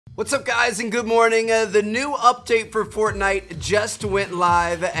What's up, guys, and good morning. The new update for Fortnite just went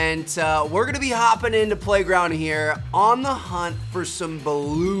live, and we're going to be hopping into Playground here on the hunt for some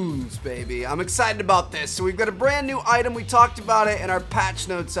balloons, baby. I'm excited about this. So we've got a brand new item. We talked about it in our patch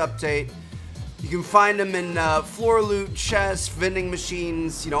notes update. You can find them in floor loot, chests, vending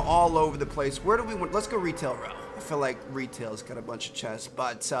machines, you know, all over the place. Where do we want? Let's go retail row. I feel like retail's got a bunch of chests,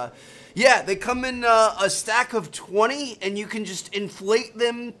 but yeah, they come in a stack of 20, and you can just inflate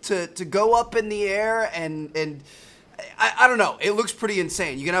them to go up in the air, and I don't know, it looks pretty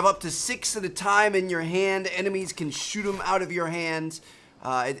insane. You can have up to 6 at a time in your hand. Enemies can shoot them out of your hands.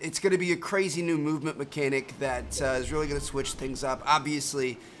 It's going to be a crazy new movement mechanic that is really going to switch things up.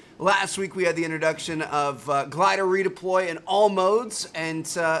 Obviously, last week we had the introduction of glider redeploy in all modes, and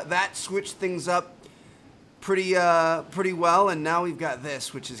that switched things up pretty well, and now we've got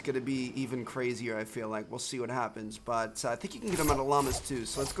this, which is going to be even crazier. I feel like we'll see what happens, but I think you can get them out of llamas too.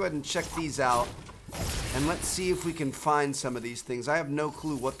 So let's go ahead and check these out, and let's see if we can find some of these things. I have no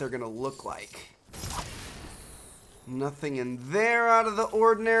clue what they're going to look like. Nothing in there out of the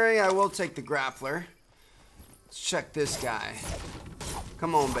ordinary. I will take the grappler. Let's check this guy.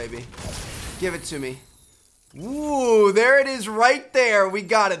 Come on, baby, give it to me. Ooh, there it is right there. We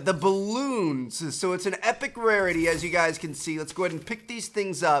got it. The balloons. So it's an epic rarity, as you guys can see. Let's go ahead and pick these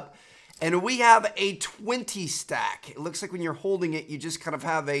things up. And we have a 20 stack. It looks like when you're holding it, you just kind of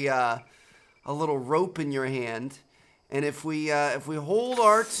have a little rope in your hand. And if we hold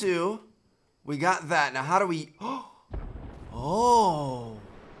R2, we got that. Now, how do we... Oh.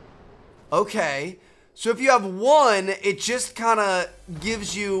 Okay. So if you have one, it just kind of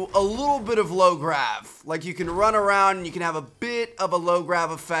gives you a little bit of low grav. Like, you can run around and you can have a bit of a low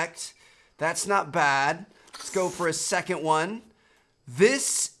grav effect. That's not bad. Let's go for a second one.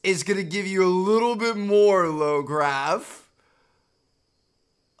 This is going to give you a little bit more low grav.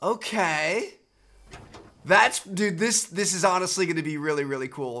 Okay. Dude, this is honestly going to be really, really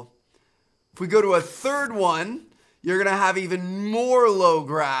cool. If we go to a third one, you're going to have even more low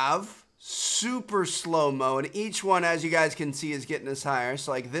grav. Super slow-mo, and each one, as you guys can see, is getting us higher.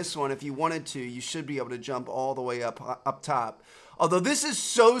 So like this one, if you wanted to, you should be able to jump all the way up top. Although this is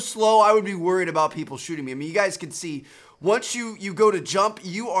so slow, I would be worried about people shooting me. I mean, you guys can see, once you go to jump,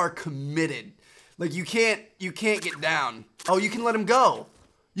 you are committed. Like, you can't get down. Oh, you can let him go.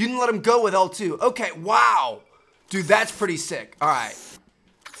 You can let him go with L2. Okay, wow. Dude, that's pretty sick. All right.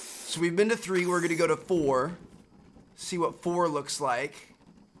 So we've been to 3. We're going to go to 4. See what 4 looks like.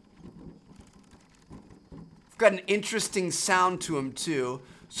 Got an interesting sound to him too.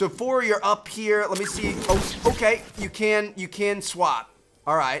 So 4, you're up here. Let me see. Oh, okay. You can swap.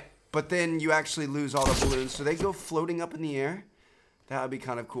 All right. But then you actually lose all the balloons. So they go floating up in the air. That would be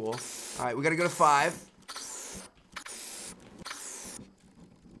kind of cool. All right. We got to go to 5.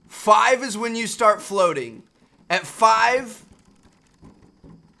 5 is when you start floating. At 5,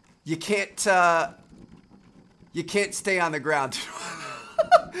 you can't stay on the ground.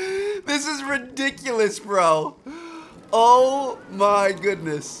 This is ridiculous, bro. Oh my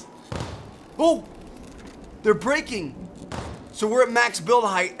goodness. Oh, they're breaking. So we're at max build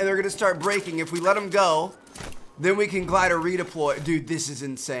height, and they're gonna start breaking. If we let them go, then we can glider redeploy. Dude, this is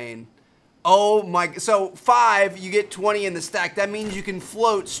insane. Oh my, so 5, you get 20 in the stack. That means you can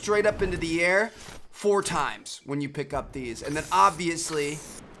float straight up into the air 4 times when you pick up these. And then obviously,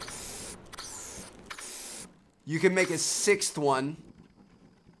 you can make a 6th one.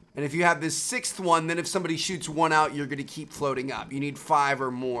 And if you have this 6th one, then if somebody shoots 1 out, you're going to keep floating up. You need 5 or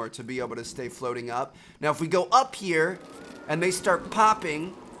more to be able to stay floating up. Now, if we go up here and they start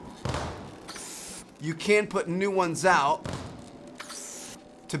popping, you can put new ones out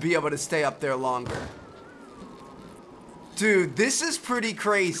to be able to stay up there longer. Dude, this is pretty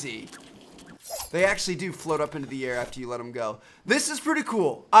crazy. They actually do float up into the air after you let them go. This is pretty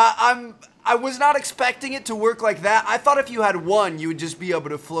cool. I was not expecting it to work like that. I thought if you had 1, you would just be able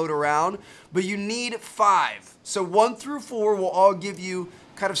to float around, but you need 5. So 1 through 4 will all give you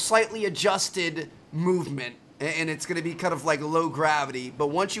kind of slightly adjusted movement, and it's going to be kind of like low gravity. But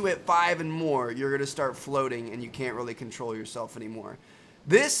once you hit 5 and more, you're going to start floating, and you can't really control yourself anymore.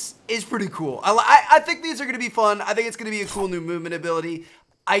 This is pretty cool. I think these are going to be fun. I think it's going to be a cool new movement ability.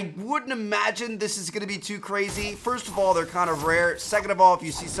 I wouldn't imagine this is going to be too crazy. First of all, they're kind of rare. Second of all, if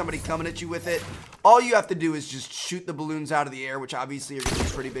you see somebody coming at you with it, all you have to do is just shoot the balloons out of the air, which obviously are going to be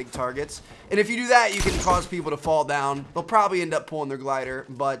pretty big targets. And if you do that, you can cause people to fall down. They'll probably end up pulling their glider,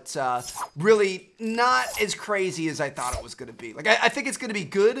 but really not as crazy as I thought it was going to be. Like, I think it's going to be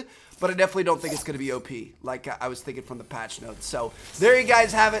good, but I definitely don't think it's going to be OP like I was thinking from the patch notes. So there you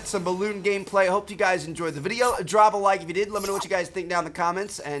guys have it, some balloon gameplay. Hope you guys enjoyed the video. Drop a like if you did. Let me know what you guys think down in the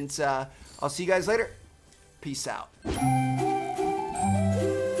comments, and I'll see you guys later. Peace out.